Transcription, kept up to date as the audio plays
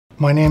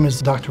My name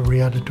is Dr.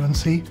 Riad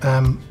Ettunsi.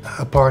 I'm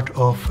a part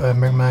of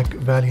Merrimack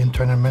Valley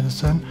Internal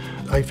Medicine.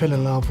 I fell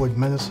in love with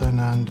medicine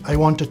and I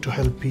wanted to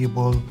help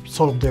people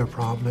solve their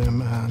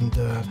problem and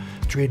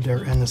treat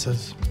their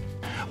illnesses.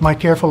 My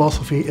care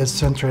philosophy is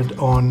centered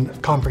on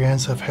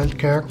comprehensive health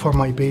care for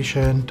my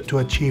patient to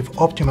achieve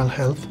optimal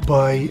health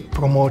by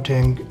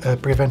promoting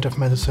preventive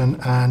medicine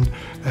and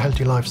a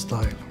healthy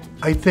lifestyle.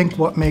 I think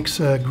what makes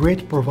a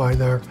great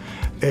provider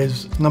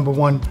is, number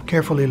one,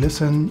 carefully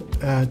listen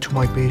to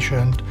my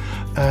patient,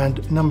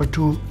 and number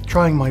two,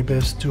 trying my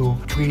best to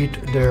treat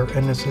their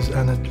illnesses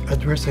and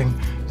addressing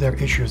their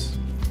issues.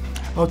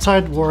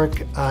 Outside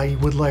work, I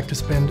would like to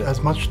spend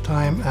as much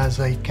time as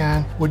I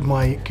can with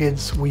my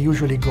kids. We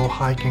usually go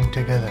hiking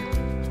together.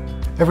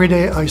 Every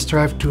day I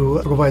strive to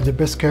provide the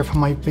best care for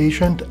my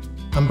patient.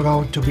 I'm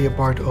proud to be a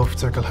part of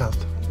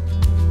CircleHealth.